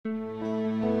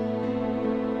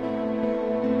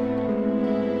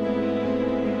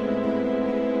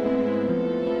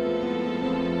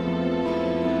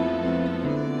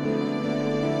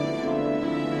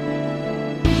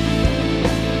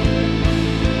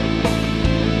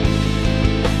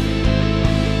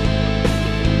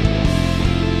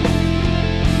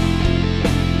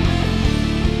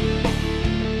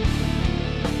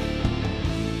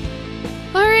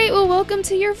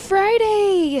welcome to your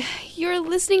Friday. You're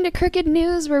listening to Crooked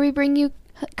News, where we bring you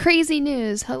crazy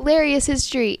news, hilarious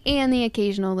history, and the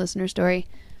occasional listener story.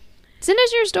 Send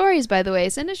us your stories, by the way.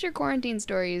 Send us your quarantine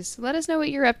stories. Let us know what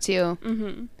you're up to.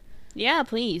 Mm-hmm. Yeah,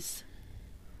 please.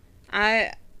 We're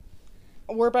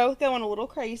both going a little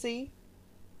crazy.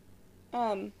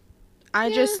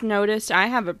 I just noticed I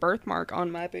have a birthmark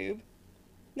on my boob.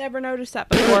 Never noticed that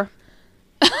before.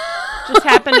 Just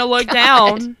happened to look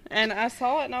down, and I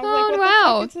saw it, and I was like,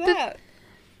 what the fuck is that?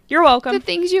 You're welcome. The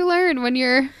things you learn when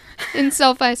you're in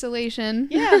self-isolation.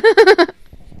 Yeah.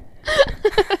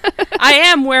 I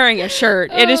am wearing a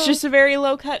shirt. It is just a very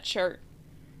low-cut shirt.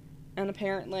 And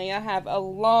apparently I have a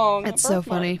long That's birthmark. so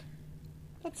funny.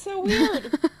 That's so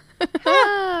weird.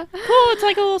 Huh. Cool, it's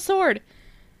like a little sword.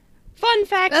 Fun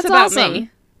facts That's about awesome. me.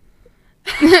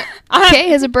 Kay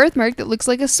has a birthmark that looks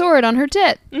like a sword on her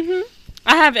tit. Mm-hmm.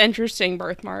 I have interesting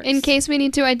birthmarks. In case we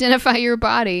need to identify your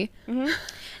body. Mm-hmm.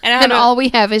 And all we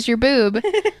have is your boob.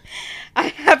 I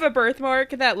have a birthmark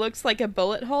that looks like a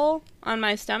bullet hole on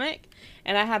my stomach.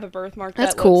 And I have a birthmark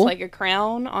that looks like a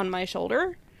crown on my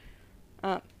shoulder.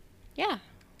 Yeah.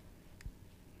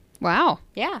 Wow.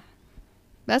 Yeah.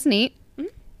 That's neat. Mm-hmm.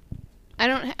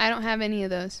 I don't have any of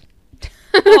those.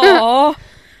 Aww.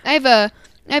 I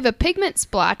have a pigment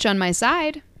splotch on my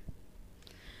side.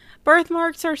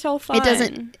 Birthmarks are so fun.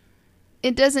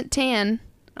 It doesn't tan.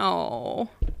 Oh.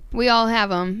 We all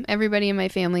have them. Everybody in my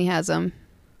family has them.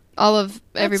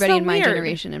 Everybody in my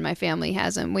generation in my family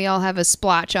has them. We all have a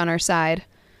splotch on our side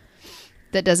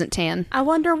that doesn't tan. I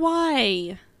wonder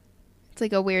why. It's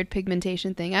like a weird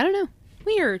pigmentation thing. I don't know.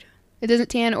 Weird. It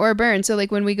doesn't tan or burn. So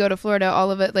like when we go to Florida,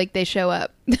 all of it, like they show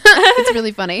up. It's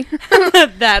really funny.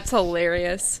 That's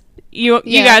hilarious. You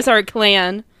guys are a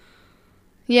clan.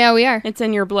 Yeah, we are. It's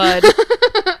in your blood.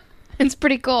 It's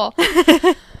pretty cool.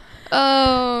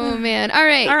 Oh, man. All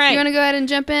right. You want to go ahead and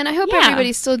jump in? I hope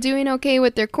everybody's still doing okay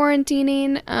with their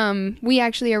quarantining. We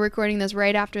actually are recording this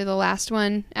right after last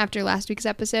week's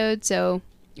episode. So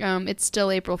it's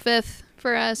still April 5th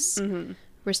for us. Mm-hmm.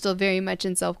 We're still very much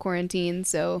in self-quarantine.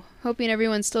 So hoping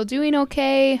everyone's still doing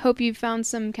okay. Hope you found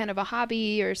some kind of a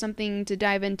hobby or something to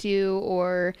dive into,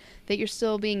 or that you're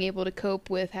still being able to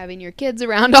cope with having your kids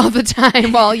around all the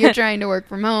time while you're trying to work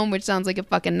from home, which sounds like a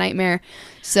fucking nightmare.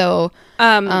 So,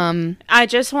 I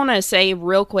just want to say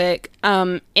real quick,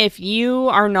 if you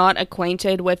are not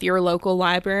acquainted with your local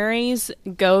libraries,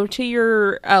 go to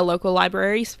your local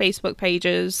libraries' Facebook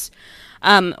pages.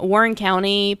 Warren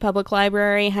County Public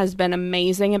Library has been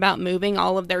amazing about moving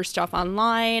all of their stuff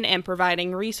online and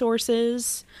providing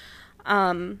resources.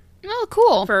 Oh,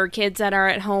 cool. For kids that are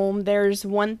at home. There's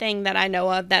one thing that I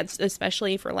know of that's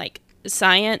especially for like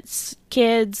science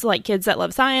kids, like kids that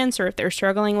love science, or if they're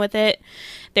struggling with it.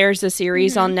 There's a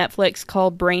series on Netflix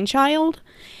called Brainchild.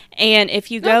 And if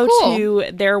you go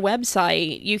to their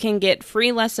website, you can get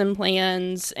free lesson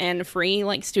plans and free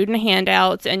like student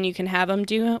handouts, and you can have them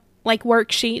do like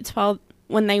worksheets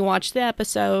when they watch the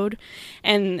episode,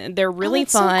 and they're really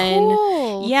fun. So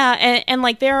cool. Yeah, and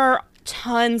like there are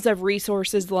tons of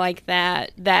resources like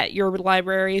that your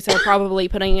libraries are probably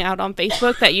putting out on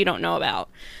Facebook that you don't know about.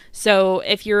 So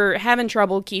if you're having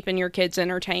trouble keeping your kids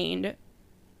entertained,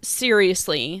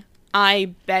 seriously,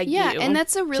 I beg you. Yeah, and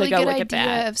that's a really good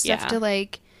idea of stuff to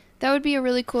like. That would be a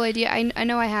really cool idea. I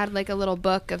know I had like a little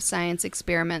book of science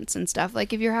experiments and stuff.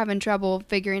 Like if you're having trouble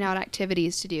figuring out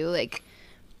activities to do, like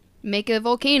make a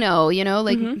volcano,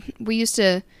 like I used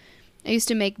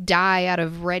to make dye out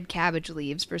of red cabbage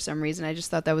leaves for some reason. I just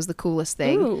thought that was the coolest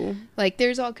thing. Ooh. Like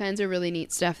there's all kinds of really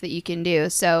neat stuff that you can do.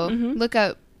 So look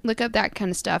up that kind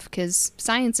of stuff, because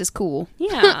science is cool.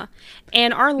 Yeah.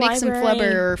 And our Make library... some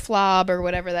flubber or flob or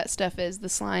whatever that stuff is, the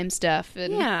slime stuff.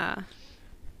 And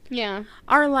Yeah.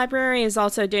 Our library is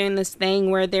also doing this thing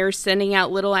where they're sending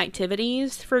out little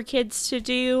activities for kids to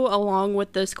do along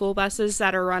with the school buses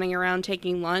that are running around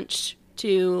taking lunch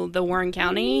to the Warren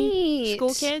County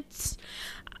school kids.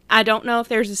 I don't know if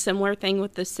there's a similar thing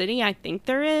with the city. I think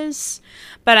there is.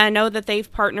 But I know that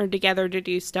they've partnered together to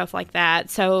do stuff like that.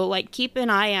 So, like, keep an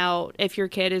eye out if your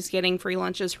kid is getting free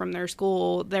lunches from their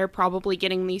school. They're probably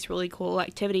getting these really cool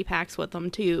activity packs with them,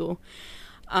 too.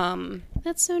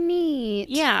 That's so neat.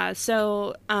 Yeah,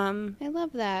 so I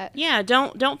love that. Yeah,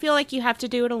 don't feel like you have to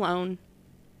do it alone.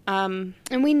 And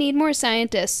we need more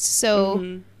scientists.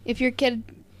 So if your kid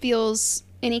feels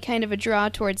any kind of a draw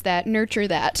towards that, nurture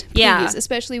that. Please. Yeah. We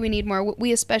especially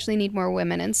need more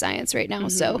women in science right now.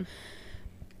 So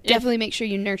definitely make sure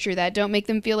you nurture that. Don't make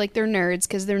them feel like they're nerds,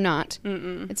 because they're not.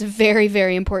 It's a very,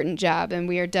 very important job, and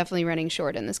we are definitely running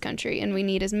short in this country, and we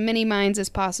need as many minds as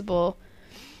possible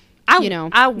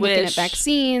looking at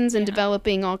vaccines and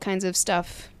developing all kinds of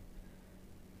stuff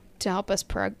to help us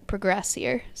progress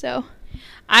here. So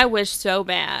I wish so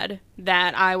bad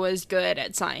that I was good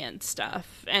at science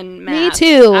stuff and math. Me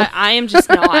too. I am just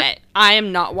not. I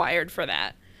am not wired for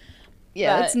that.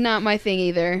 Yeah, that's not my thing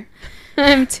either.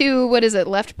 I'm too,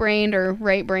 left-brained or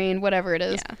right-brained, whatever it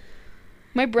is. Yeah.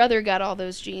 My brother got all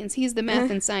those genes. He's the math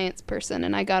and science person,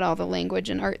 and I got all the language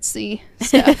and artsy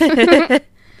stuff.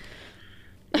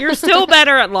 You're still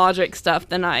better at logic stuff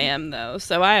than I am, though,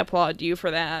 so I applaud you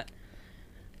for that.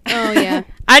 Oh, yeah.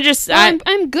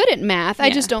 I'm good at math. Yeah. I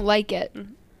just don't like it.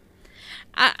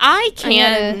 I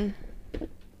can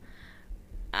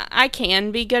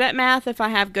be good at math if I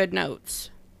have good notes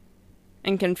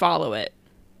and can follow it.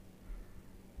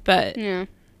 But, yeah.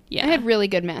 I had really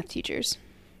good math teachers.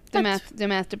 The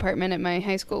math department at my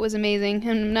high school was amazing.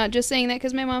 And I'm not just saying that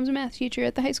because my mom's a math teacher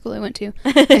at the high school I went to.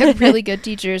 They had really good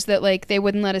teachers that, they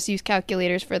wouldn't let us use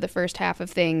calculators for the first half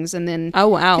of things. And then... Oh,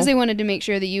 wow. Because they wanted to make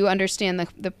sure that you understand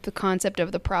the concept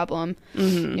of the problem.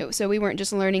 Mm-hmm. So we weren't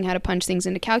just learning how to punch things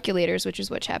into calculators, which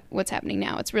is what's happening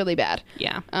now. It's really bad.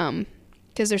 Yeah.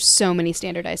 Because there's so many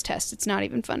standardized tests. It's not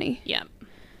even funny. Yeah.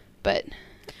 But,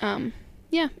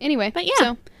 yeah. Anyway. But, yeah.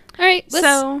 So, all right,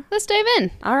 let's dive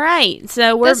in. All right,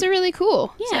 so that's really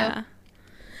cool. Yeah.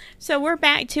 So we're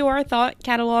back to our thought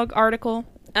catalog article.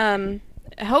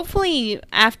 Hopefully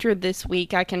after this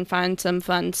week I can find some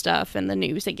fun stuff in the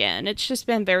news again. It's just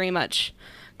been very much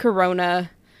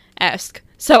Corona-esque,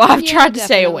 so I've tried to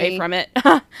stay away from it.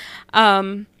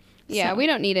 Yeah, we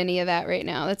don't need any of that right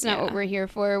now. That's not what we're here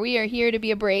for. We are here to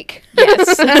be a break.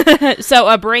 Yes. So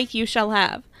a break you shall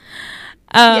have.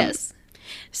 Yes.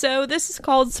 So this is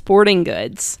called Sporting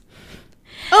Goods.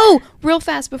 Oh, real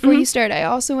fast before you start, I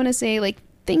also want to say,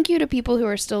 thank you to people who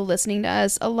are still listening to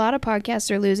us. A lot of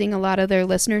podcasts are losing a lot of their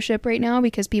listenership right now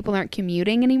because people aren't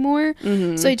commuting anymore.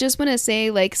 Mm-hmm. So I just want to say,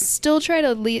 still try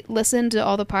to listen to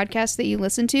all the podcasts that you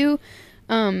listen to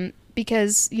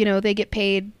because, they get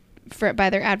paid by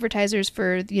their advertisers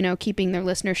for, keeping their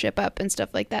listenership up and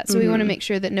stuff like that. So we want to make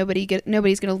sure that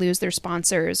nobody's going to lose their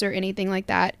sponsors or anything like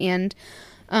that. And,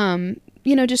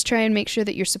 just try and make sure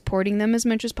that you're supporting them as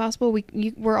much as possible.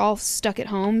 We're all stuck at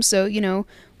home. So,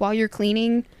 while you're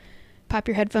cleaning, pop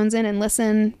your headphones in and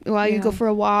listen while you go for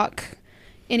a walk,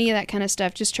 any of that kind of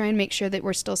stuff. Just try and make sure that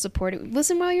we're still supporting.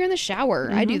 Listen while you're in the shower.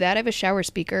 I do that. I have a shower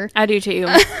speaker. I do too.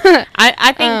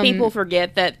 I think people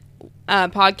forget that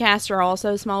podcasts are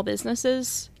also small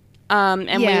businesses. And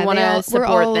we want to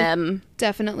support them.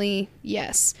 Definitely.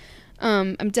 Yes.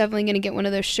 I'm definitely going to get one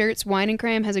of those shirts. Wine and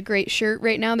Crime has a great shirt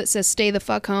right now that says "Stay the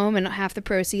fuck home," and half the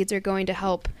proceeds are going to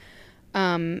help.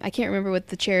 I can't remember what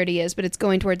the charity is, but it's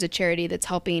going towards a charity that's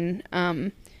helping.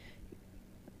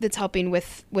 That's helping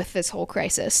with this whole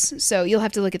crisis. So you'll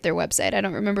have to look at their website. I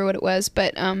don't remember what it was,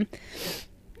 but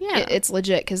it's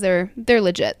legit because they're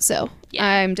legit. So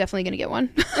I'm definitely going to get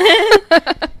one.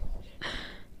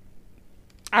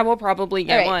 I will probably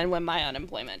get one when my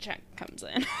unemployment check comes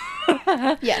in.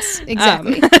 Yes,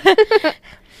 exactly.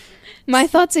 My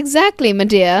thoughts exactly, my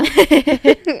dear.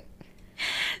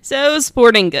 So,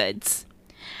 Sporting Goods.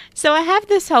 So, I have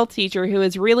this health teacher who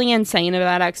is really insane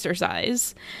about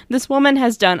exercise. This woman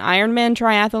has done Ironman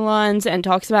triathlons and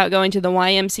talks about going to the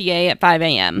YMCA at 5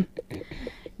 a.m.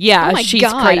 Yeah, she's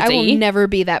crazy. I will never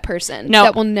be that person. No,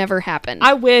 that will never happen.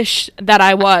 I wish that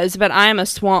I was, but I am a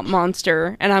swamp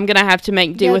monster, and I'm going to have to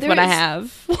make do with what I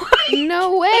have.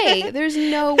 No way. There's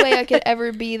no way I could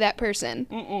ever be that person.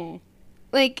 Mm-mm.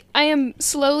 I am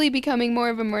slowly becoming more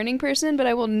of a morning person, but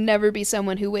I will never be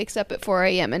someone who wakes up at 4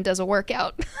 a.m. and does a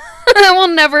workout. That will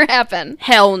never happen.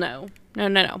 Hell no.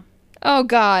 No. Oh,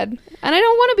 God. And I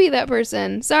don't want to be that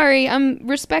person. Sorry,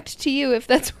 respect to you if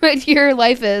that's what your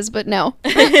life is, but no.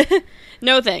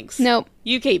 No thanks. Nope.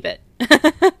 You keep it.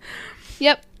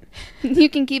 Yep. You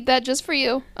can keep that just for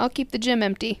you. I'll keep the gym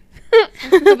empty.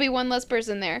 There'll be one less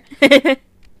person there.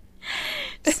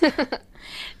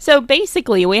 So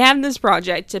basically, we have this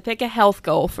project to pick a health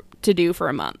goal to do for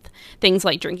a month. Things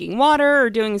like drinking water or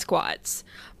doing squats.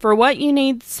 For that, you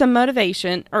need some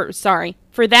motivation,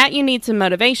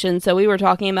 so we were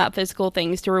talking about physical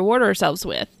things to reward ourselves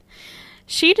with.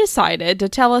 She decided to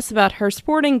tell us about her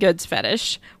sporting goods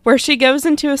fetish, where she goes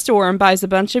into a store and buys a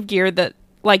bunch of gear that,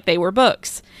 like they were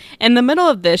books. In the middle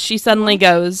of this, she suddenly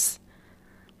goes,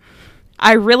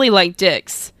 "I really like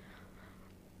dicks."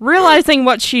 Realizing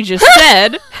what she just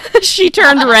said, she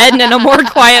turned red and in a more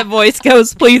quiet voice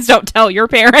goes, "Please don't tell your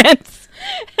parents."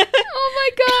 Oh my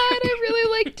God, I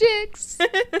really like dicks.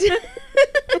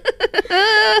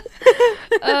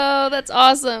 Oh, that's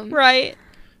awesome. Right.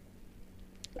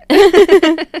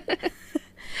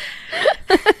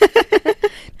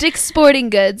 Dick's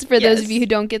Sporting Goods, for those of you who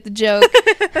don't get the joke.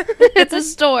 It's a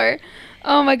store.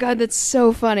 Oh my god, that's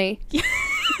so funny.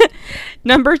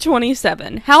 Number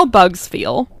 27. How bugs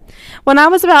feel. When I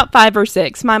was about 5 or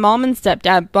 6, my mom and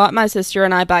stepdad bought my sister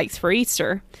and I bikes for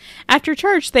Easter. After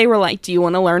church, they were like, do you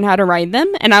want to learn how to ride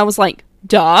them? And I was like,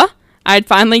 duh. I'd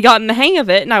finally gotten the hang of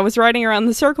it, and I was riding around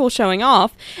the circle showing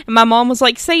off, and my mom was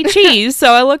like, say cheese.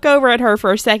 So I look over at her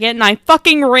for a second, and I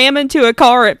fucking ram into a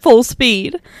car at full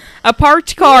speed. A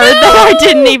parked car that I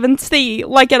didn't even see,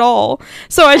 like, at all.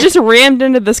 So I just rammed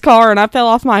into this car, and I fell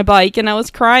off my bike, and I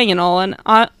was crying and all,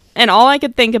 and all I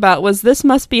could think about was, this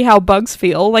must be how bugs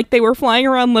feel, like they were flying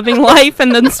around living life,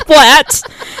 and then splat.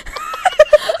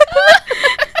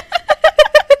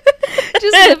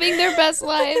 Just living their best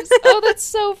lives. Oh, that's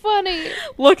so funny.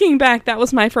 Looking back, that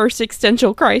was my first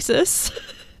existential crisis.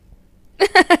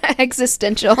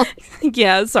 Existential.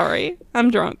 Yeah, sorry. I'm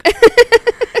drunk.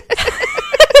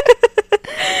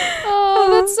 Oh,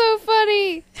 that's so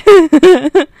funny.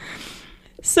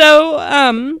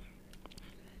 So,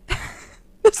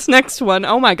 this next one,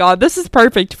 oh my god, this is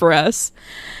perfect for us.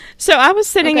 So I was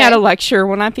sitting at a lecture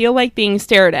when I feel like being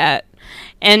stared at.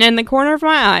 And in the corner of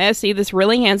my eye, I see this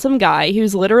really handsome guy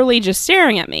who's literally just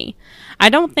staring at me. I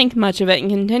don't think much of it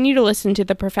and continue to listen to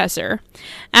the professor.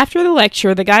 After the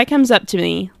lecture, the guy comes up to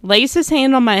me, lays his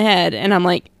hand on my head, and I'm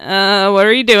like, what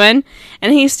are you doing?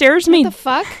 And he stares me... What the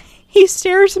fuck? He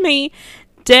stares me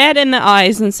dead in the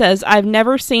eyes and says, I've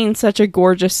never seen such a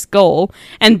gorgeous skull.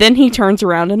 And then he turns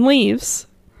around and leaves.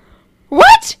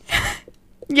 What?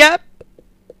 Yep.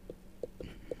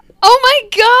 Oh my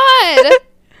god!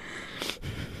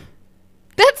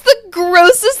 That's the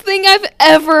grossest thing I've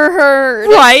ever heard.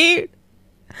 Right?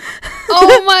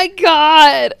 Oh my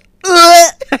god.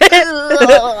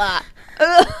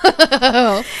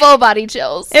 Full body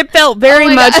chills. It felt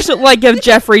very much like a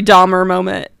Jeffrey Dahmer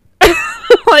moment.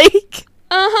 Like...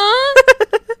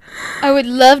 Uh-huh. I would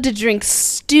love to drink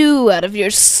stew out of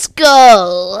your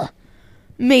skull.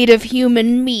 Made of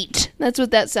human meat. That's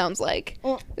what that sounds like.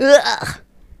 Ugh.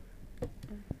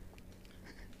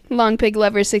 Long Pig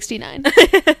Lover 69.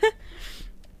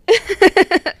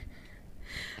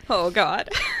 Oh, God.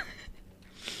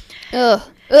 Ugh.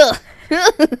 Ugh. Who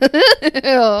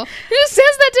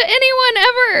says that to anyone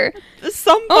ever?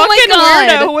 Some fucking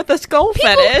weirdo with a skull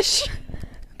fetish.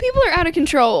 People are out of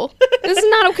control. This is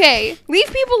not okay. Leave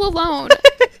people alone.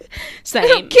 Same. I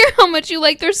don't care how much you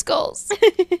like their skulls.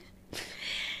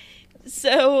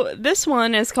 So, this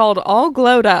one is called All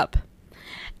Glowed Up.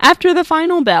 After the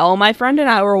final bell, my friend and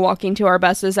I were walking to our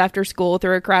buses after school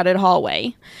through a crowded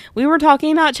hallway. We were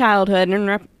talking about childhood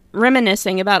and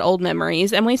reminiscing about old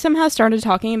memories, and we somehow started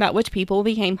talking about which people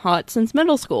became hot since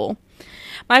middle school.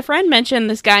 My friend mentioned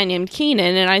this guy named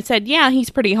Keenan, and I said, yeah, he's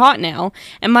pretty hot now.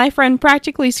 And my friend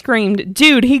practically screamed,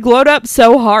 dude, he glowed up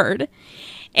so hard.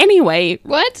 Anyway.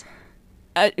 What?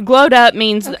 Glowed up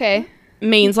means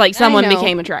like someone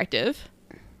became attractive.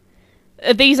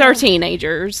 These are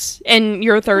teenagers, and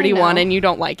you're 31 and you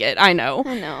don't like it. I know.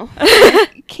 I know.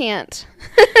 I can't.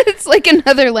 It's like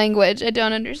another language. I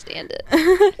don't understand it.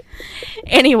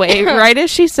 Anyway, right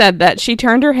as she said that, she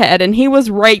turned her head, and he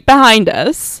was right behind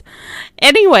us.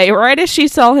 Anyway, right as she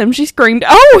saw him, she screamed,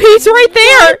 oh, he's right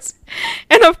there! What?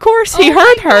 And of course, he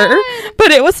heard her,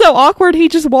 but it was so awkward, he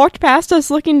just walked past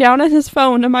us looking down at his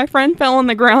phone, and my friend fell on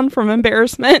the ground from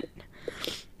embarrassment.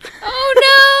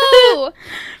 Oh, no!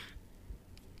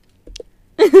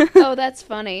 Oh, that's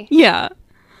funny. Yeah.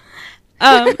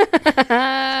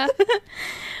 A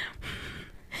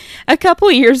couple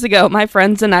of years ago, my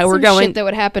friends and I were going... shit that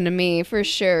would happen to me, for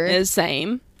sure.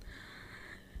 Same.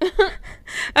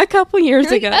 A couple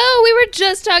years ago... Oh, we were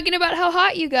just talking about how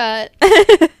hot you got.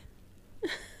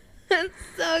 It's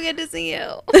so good to see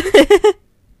you.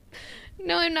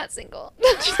 No, I'm not single.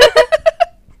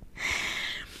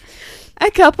 A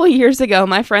couple years ago,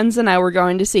 my friends and I were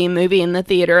going to see a movie in the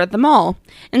theater at the mall.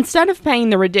 Instead of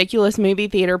paying the ridiculous movie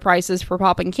theater prices for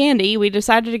popping candy, we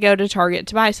decided to go to Target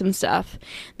to buy some stuff.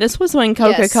 This was when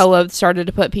Coca-Cola started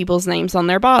to put people's names on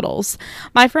their bottles.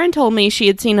 My friend told me she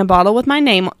had seen a bottle with my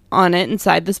name on it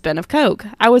inside this bin of Coke.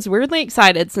 I was weirdly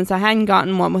excited since I hadn't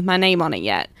gotten one with my name on it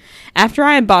yet. After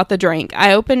I had bought the drink,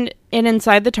 I opened it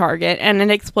inside the Target, and it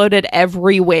exploded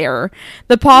everywhere.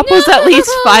 The pop was at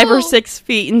least 5 or 6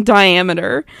 feet in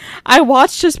diameter. I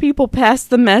watched as people passed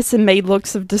the mess and made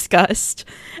looks of disgust.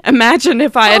 Imagine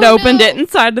if I had opened it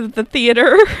inside of the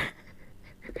theater.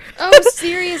 Oh,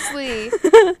 seriously.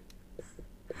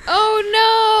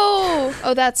 Oh, no.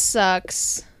 Oh, that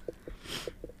sucks.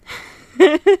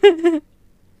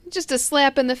 Just a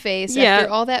slap in the face after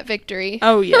all that victory.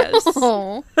 Oh, yes.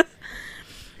 Oh.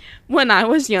 When I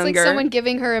was younger. It's like someone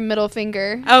giving her a middle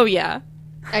finger. Oh, yeah.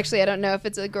 Actually, I don't know if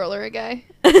it's a girl or a guy.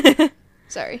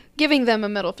 Sorry. Giving them a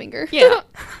middle finger. Yeah.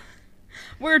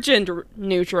 We're gender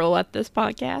neutral at this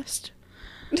podcast.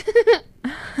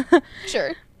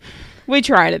 Sure. We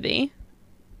try to be.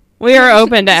 We are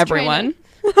open to everyone.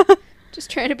 Just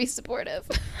trying to be supportive.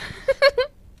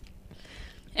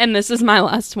 And this is my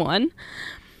last one.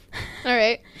 All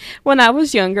right. When I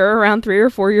was younger, around 3 or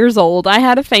 4 years old, I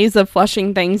had a phase of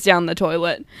flushing things down the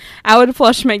toilet. I would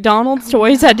flush McDonald's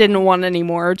toys I didn't want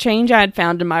anymore, or change I had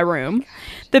found in my room.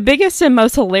 The biggest and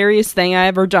most hilarious thing I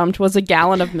ever dumped was a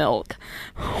gallon of milk.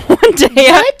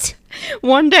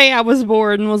 One day I was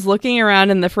bored and was looking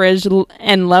around in the fridge,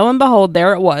 and lo and behold,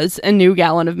 there it was, a new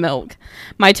gallon of milk.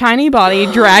 My tiny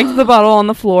body dragged the bottle on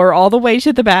the floor all the way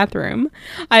to the bathroom.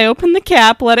 I opened the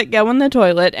cap, let it go in the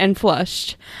toilet, and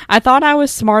flushed. I thought I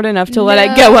was smart enough to let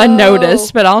it go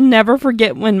unnoticed, but I'll never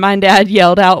forget when my dad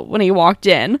yelled out when he walked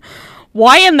in,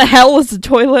 "Why in the hell is the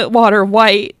toilet water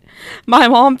white?" My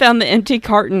mom found the empty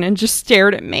carton and just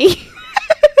stared at me.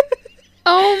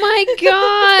 Oh my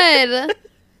god!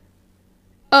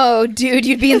 Oh, dude,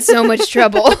 you'd be in so much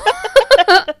trouble.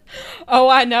 Oh,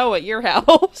 I know, at your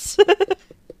house.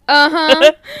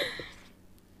 Uh-huh.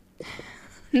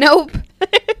 Nope.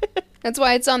 That's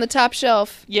why it's on the top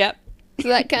shelf. Yep. So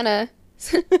that kind of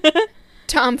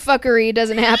tomfuckery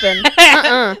doesn't happen.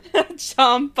 Uh-uh.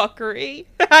 Tomfuckery.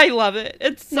 I love it.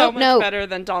 It's so much better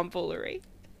than tomfoolery.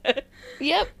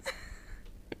 Yep.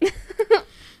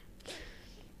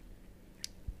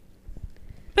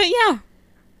 But yeah.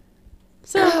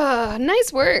 So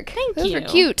nice work. Thank you. Those were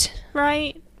cute.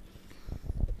 Right?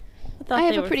 I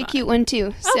have a pretty cute one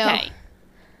too. So. Okay.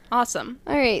 Awesome.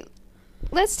 All right.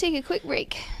 Let's take a quick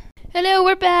break. Hello,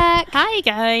 we're back. Hi,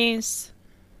 guys.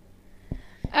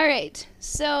 All right.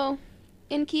 So,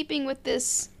 in keeping with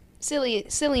this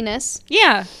silliness.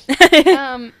 Yeah.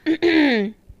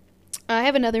 I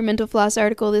have another Mental Floss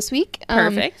article this week.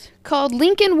 Perfect. Called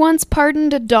 "Lincoln Once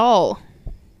Pardoned a Doll."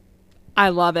 I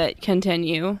love it.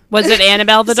 Continue. Was it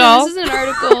Annabelle the doll? So this is an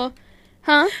article.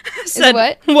 Huh? Said,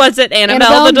 what? Was it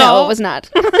Annabelle the doll? No, it was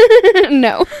not.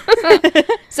 No.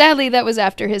 Sadly, that was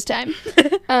after his time.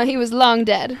 He was long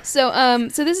dead. So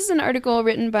this is an article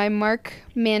written by Mark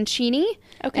Mancini.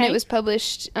 Okay. And it was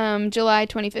published July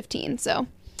 2015. So,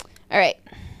 all right.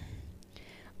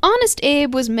 Honest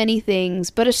Abe was many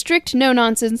things, but a strict,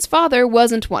 no-nonsense father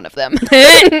wasn't one of them.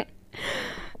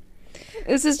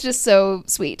 This is just so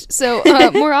sweet. So,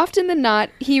 more often than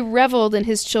not, he reveled in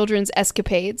his children's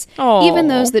escapades, Aww. even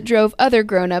those that drove other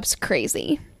grown-ups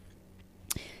crazy.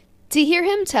 To hear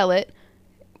him tell it,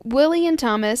 Willie and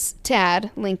Thomas,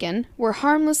 Tad, Lincoln, were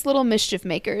harmless little mischief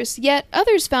makers, yet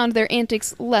others found their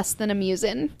antics less than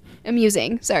amusing.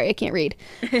 Sorry, I can't read.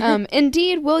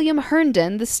 Indeed, William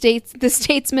Herndon, the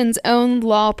statesman's own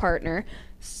law partner,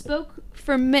 spoke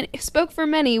for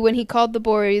many when he called the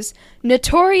boys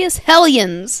notorious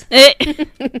hellions.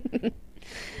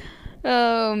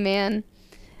 Oh man,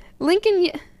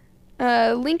 Lincoln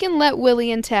let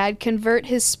Willie and Tad convert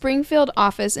his Springfield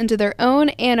office into their own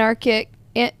anarchic,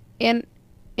 like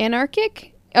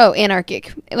anarchy.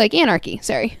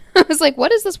 Sorry, I was like,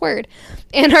 what is this word?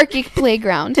 Anarchic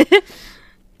playground.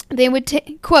 They would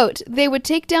They would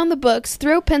take down the books,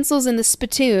 throw pencils in the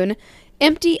spittoon,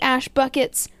 empty ash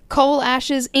buckets, coal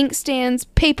ashes, inkstands,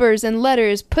 papers, and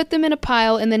letters, put them in a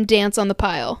pile, and then dance on the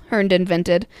pile, Herndon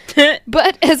invented.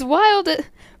 But as wild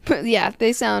yeah,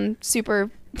 they sound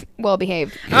super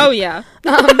well-behaved. Oh, yeah.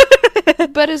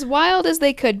 But as wild as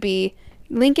they could be,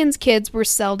 Lincoln's kids were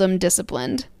seldom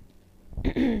disciplined.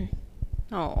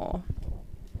 Oh.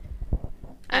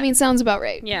 I mean, sounds about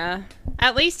right. Yeah.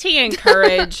 At least he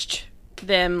encouraged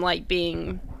them, like,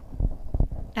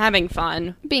 having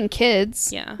fun. Being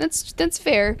kids. Yeah. That's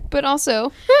fair, but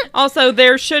also also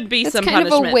there should be some punishment there.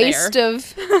 It's kind of a waste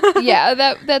of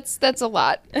yeah, that's a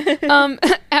lot.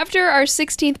 After our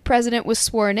 16th president was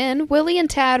sworn in, Willie and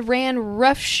Tad ran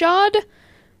roughshod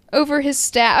over his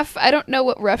staff. I don't know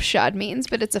what roughshod means,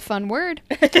 but it's a fun word.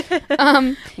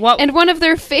 And one of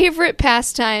their favorite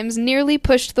pastimes nearly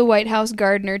pushed the White House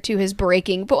gardener to his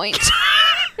breaking point.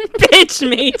 Bitch,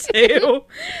 me too.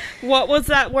 What was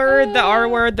that word? The R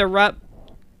word? The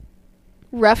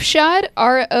roughshod?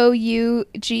 ROUGHSHOD.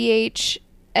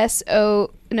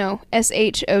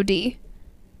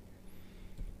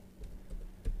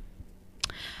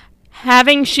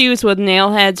 Having shoes with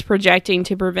nail heads projecting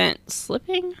to prevent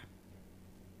slipping?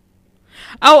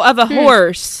 Oh, of a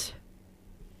horse.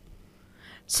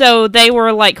 So they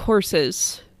were like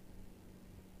horses.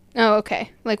 Oh,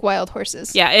 okay. Like wild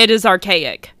horses. Yeah, it is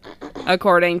archaic,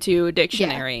 according to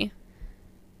dictionary.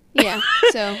 Yeah,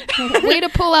 so way to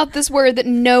pull out this word that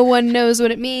no one knows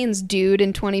what it means, dude,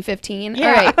 in 2015. Yeah.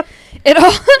 All right.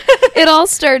 It all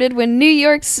started when New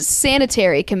York's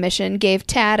Sanitary Commission gave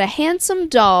Tad a handsome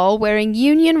doll wearing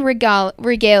Union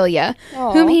regalia,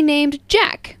 whom he named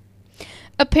Jack.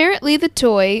 Apparently the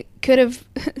toy could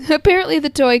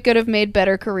have made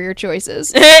better career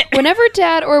choices. Whenever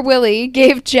Tad or Willie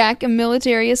gave Jack a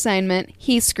military assignment,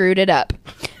 he screwed it up.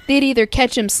 They'd either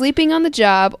catch him sleeping on the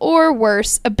job or,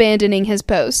 worse, abandoning his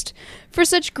post. For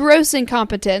such gross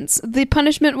incompetence, the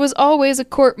punishment was always a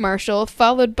court-martial,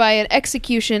 followed by an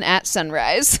execution at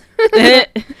sunrise.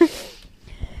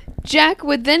 Jack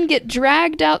would then get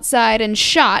dragged outside and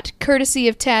shot, courtesy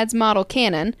of Tad's model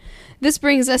cannon. This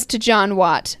brings us to John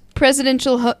Watt,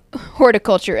 presidential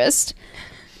horticulturist.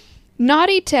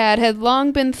 Naughty Tad had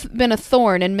long been a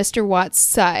thorn in Mr. Watt's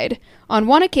side. On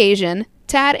one occasion,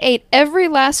 Tad ate every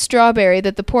last strawberry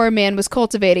that the poor man was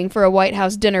cultivating for a White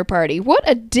House dinner party. What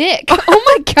a dick. Oh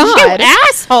my God. You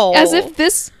asshole.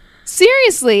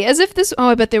 Seriously, oh,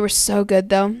 I bet they were so good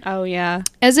though. Oh yeah.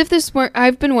 As if this weren't,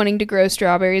 I've been wanting to grow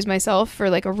strawberries myself for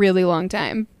like a really long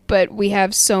time, but we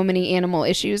have so many animal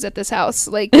issues at this house.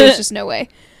 Like, there's just no way.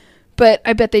 But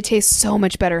I bet they taste so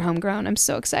much better homegrown. I'm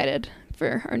so excited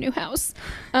for our new house.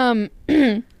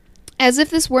 As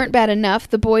if this weren't bad enough,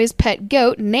 the boy's pet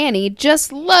goat, Nanny,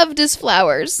 just loved his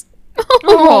flowers.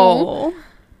 Oh,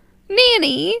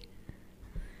 Nanny.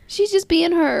 She's just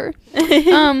being her.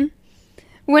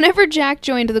 Whenever Jack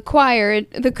joined the choir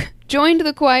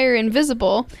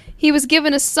invisible, he was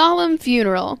given a solemn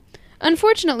funeral.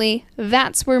 Unfortunately,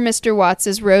 that's where Mr.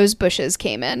 Watts's rose bushes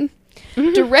came in.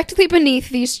 Directly beneath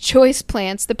these choice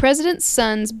plants, the president's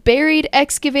sons buried,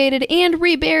 excavated, and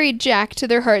reburied Jack to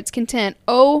their heart's content.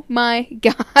 Oh my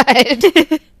God.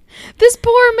 This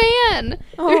poor man.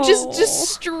 Oh. They're just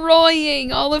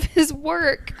destroying all of his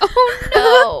work. Oh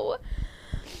no.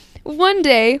 One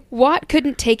day, Watt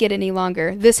couldn't take it any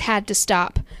longer. This had to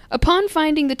stop. Upon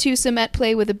finding the twosome at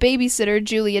play with a babysitter,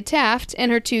 Julia Taft,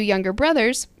 and her two younger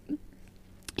brothers,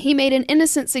 he made an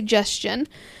innocent suggestion.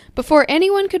 Before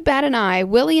anyone could bat an eye,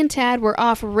 Willie and Tad were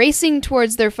off racing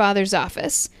towards their father's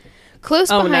office. Close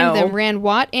behind them ran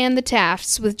Watt and the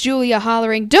Tafts, with Julia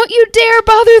hollering, "Don't you dare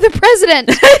bother the president!"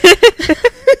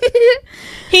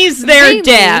 He's their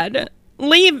dad.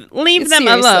 Leave them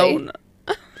alone.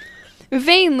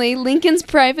 Vainly, Lincoln's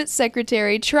private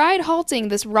secretary tried halting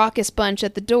this raucous bunch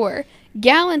at the door.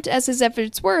 Gallant as his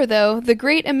efforts were, though, the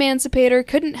great emancipator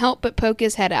couldn't help but poke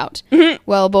his head out.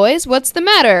 "Well, boys, what's the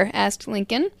matter?" asked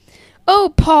Lincoln.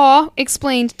 "Oh, Pa,"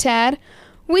 explained Tad,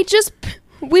 we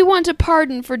want a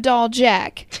pardon for Doll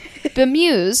Jack."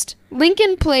 Bemused,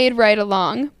 Lincoln played right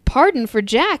along. "Pardon for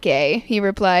Jack, eh?" he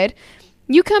replied.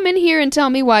 "You come in here and tell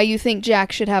me why you think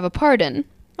Jack should have a pardon."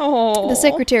 Oh. The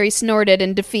secretary snorted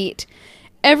in defeat.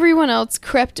 Everyone else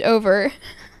crept over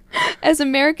as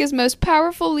America's most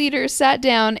powerful leader sat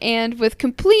down and, with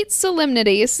complete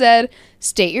solemnity, said,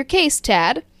 "State your case,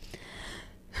 Tad."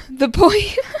 The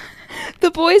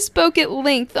boy spoke at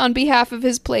length on behalf of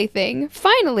his plaything.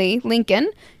 Finally,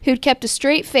 Lincoln, who'd kept a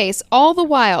straight face all the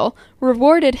while,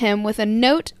 rewarded him with a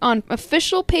note on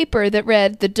official paper that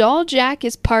read, "The Doll Jack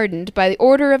is pardoned by the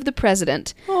order of the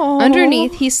president." Aww.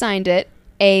 Underneath, he signed it,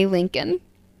 "A. Lincoln."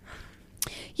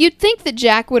 You'd think that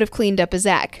Jack would have cleaned up his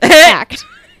act.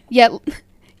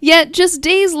 Yet, just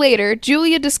days later,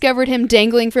 Julia discovered him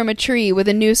dangling from a tree with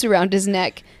a noose around his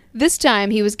neck. This time,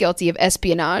 he was guilty of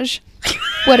espionage.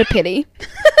 What a pity.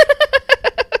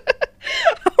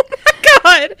 Oh my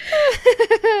God.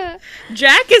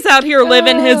 Jack is out here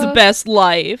living his best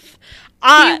life.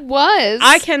 He was.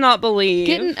 I cannot believe.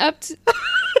 Getting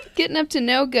up to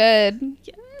no good.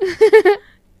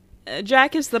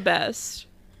 Jack is the best.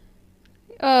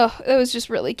 Oh, that was just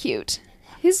really cute.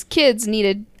 His kids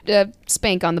needed a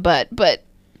spank on the butt, but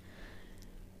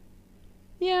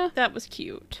yeah. That was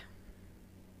cute.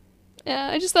 Yeah,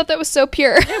 I just thought that was so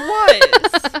pure.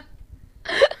 It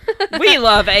was. We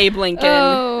love Abe Lincoln.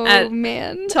 Oh,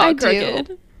 man. Talk Crooked.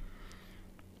 Do.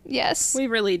 Yes. We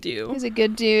really do. He's a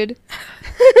good dude.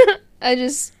 I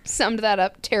just summed that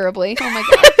up terribly. Oh, my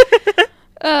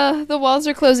God. The walls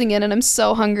are closing in, and I'm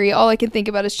so hungry. All I can think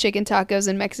about is chicken tacos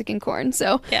and Mexican corn.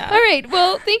 So, yeah. All right.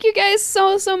 Well, thank you guys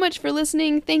so much for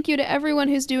listening. Thank you to everyone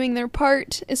who's doing their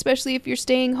part, especially if you're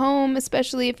staying home,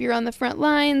 especially if you're on the front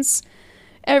lines.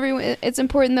 Everyone, it's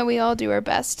important that we all do our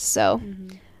best. So,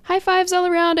 high fives all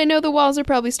around. I know the walls are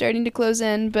probably starting to close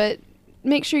in, but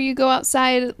make sure you go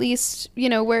outside at least,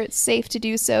 where it's safe to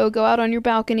do so. Go out on your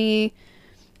balcony,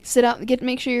 sit out,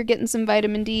 make sure you're getting some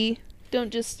vitamin D. Don't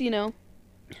just,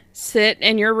 sit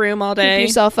in your room all day. Keep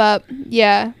yourself up.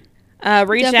 Yeah.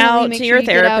 Reach out to your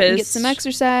therapist. Get some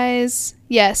exercise.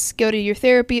 Yes, go to your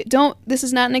therapy. This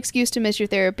is not an excuse to miss your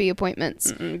therapy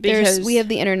appointments. Because we have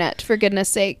the internet, for goodness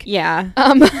sake.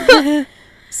 Yeah.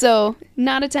 So,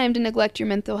 not a time to neglect your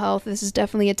mental health. This is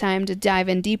definitely a time to dive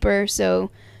in deeper.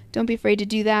 So, don't be afraid to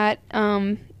do that.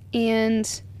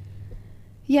 And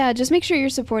yeah, just make sure you're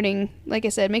supporting, like I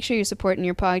said, make sure you're supporting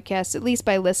your podcast, at least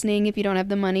by listening if you don't have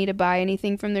the money to buy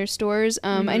anything from their stores.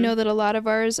 I know that a lot of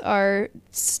ours are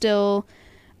still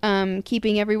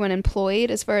keeping everyone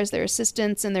employed as far as their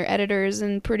assistants and their editors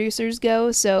and producers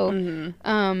go. So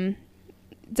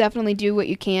definitely do what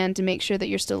you can to make sure that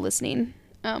you're still listening.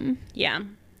 Yeah.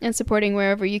 And supporting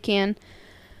wherever you can.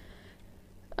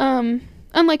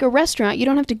 Unlike a restaurant, you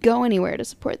don't have to go anywhere to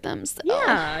support them. So.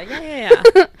 Yeah.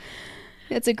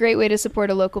 It's a great way to support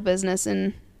a local business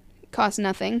and cost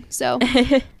nothing. So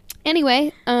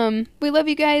anyway, we love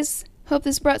you guys. Hope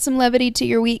this brought some levity to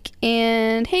your week.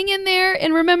 And hang in there.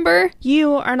 And remember,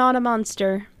 you are not a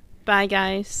monster. Bye,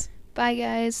 guys. Bye,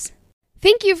 guys.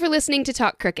 Thank you for listening to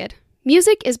Talk Crooked.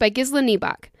 Music is by Gisla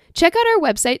Niebach. Check out our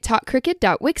website,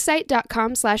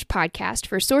 talkcrooked.wixsite.com/podcast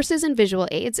for sources and visual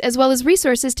aids, as well as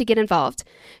resources to get involved.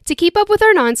 To keep up with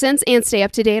our nonsense and stay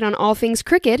up to date on all things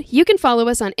crooked, you can follow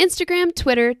us on Instagram,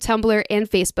 Twitter, Tumblr, and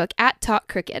Facebook at Talk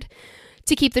Crooked.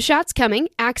 To keep the shots coming,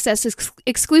 access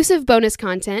exclusive bonus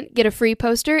content, get a free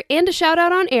poster, and a shout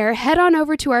out on air, head on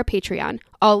over to our Patreon.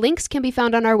 All links can be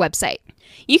found on our website.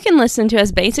 You can listen to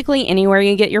us basically anywhere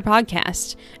you get your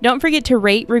podcasts. Don't forget to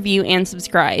rate, review, and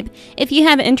subscribe. If you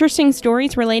have interesting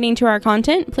stories relating to our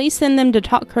content, please send them to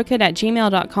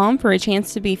talkcrooked@gmail.com for a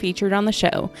chance to be featured on the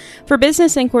show. For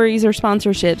business inquiries or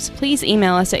sponsorships, please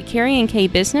email us at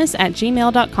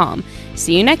carrieandkbusiness@gmail.com.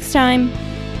 See you next time.